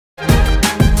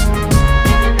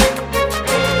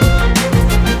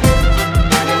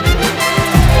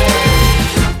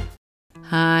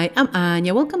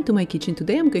Ania, welcome to my kitchen.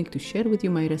 Today I'm going to share with you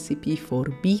my recipe for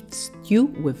beef stew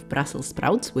with Brussels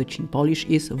sprouts, which in Polish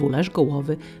is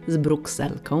Wołowy z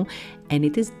Brukselką, and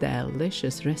it is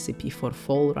delicious recipe for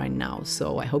fall right now,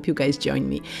 so I hope you guys join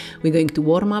me. We're going to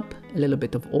warm up a little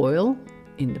bit of oil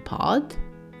in the pot,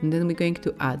 and then we're going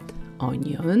to add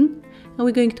onion, and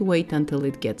we're going to wait until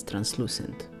it gets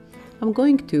translucent. I'm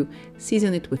going to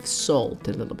season it with salt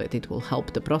a little bit. It will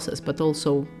help the process, but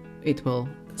also it will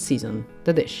season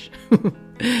the dish.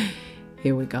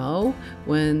 Here we go.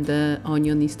 When the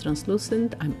onion is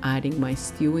translucent, I'm adding my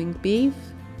stewing beef.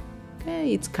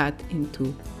 Okay, it's cut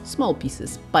into small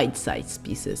pieces, bite-sized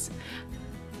pieces.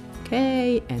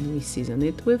 Okay, and we season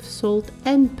it with salt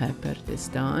and pepper this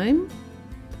time.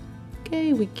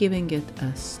 Okay, we're giving it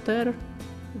a stir.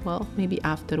 Well, maybe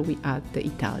after we add the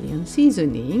Italian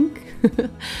seasoning.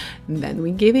 Then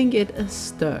we're giving it a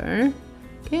stir.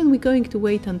 Okay, and we're going to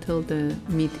wait until the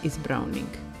meat is browning.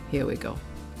 Here we go.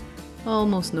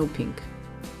 Almost no pink.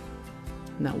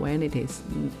 Now when it is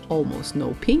almost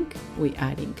no pink, we're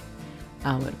adding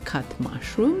our cut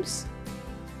mushrooms.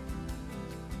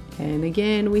 And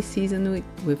again, we season it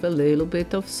with a little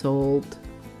bit of salt.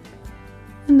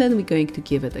 And then we're going to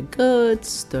give it a good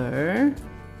stir.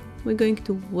 We're going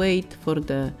to wait for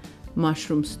the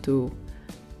mushrooms to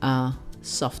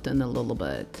soften a little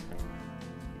bit.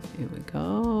 Here we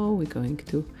go. We're going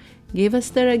to give a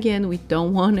stir again. We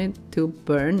don't want it to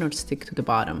burn or stick to the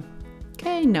bottom.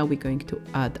 Okay, now we're going to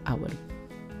add our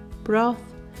broth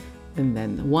and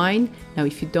then wine. Now,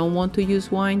 if you don't want to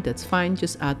use wine, that's fine.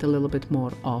 Just add a little bit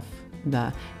more of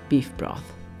the beef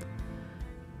broth.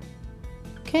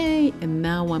 Okay, and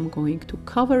now I'm going to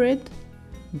cover it,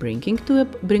 bring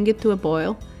it to a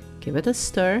boil, give it a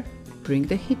stir, bring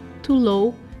the heat to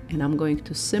low, and I'm going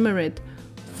to simmer it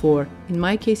for, in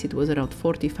my case, it was around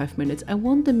 45 minutes. I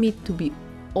want the meat to be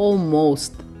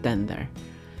almost tender.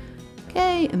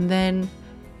 Okay, and then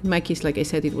in my case, like I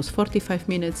said, it was 45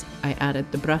 minutes. I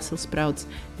added the Brussels sprouts,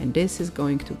 and this is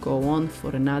going to go on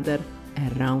for another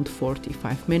around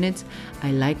 45 minutes.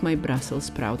 I like my Brussels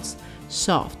sprouts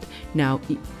soft. Now,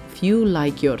 if you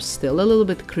like yours still a little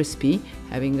bit crispy,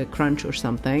 having a crunch or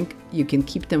something, you can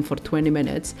keep them for 20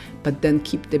 minutes, but then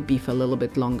keep the beef a little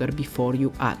bit longer before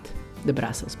you add the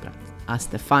Brussels sprouts. As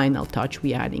the final touch,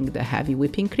 we're adding the heavy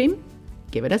whipping cream.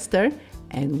 Give it a stir,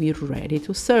 and we're ready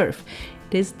to serve.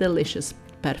 It is delicious,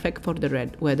 perfect for the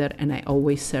red weather, and I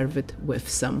always serve it with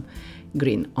some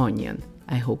green onion.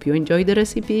 I hope you enjoyed the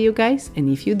recipe, you guys, and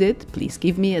if you did, please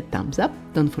give me a thumbs up.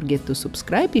 Don't forget to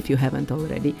subscribe if you haven't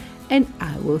already, and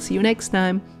I will see you next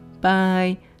time.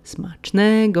 Bye!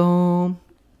 Smacznego!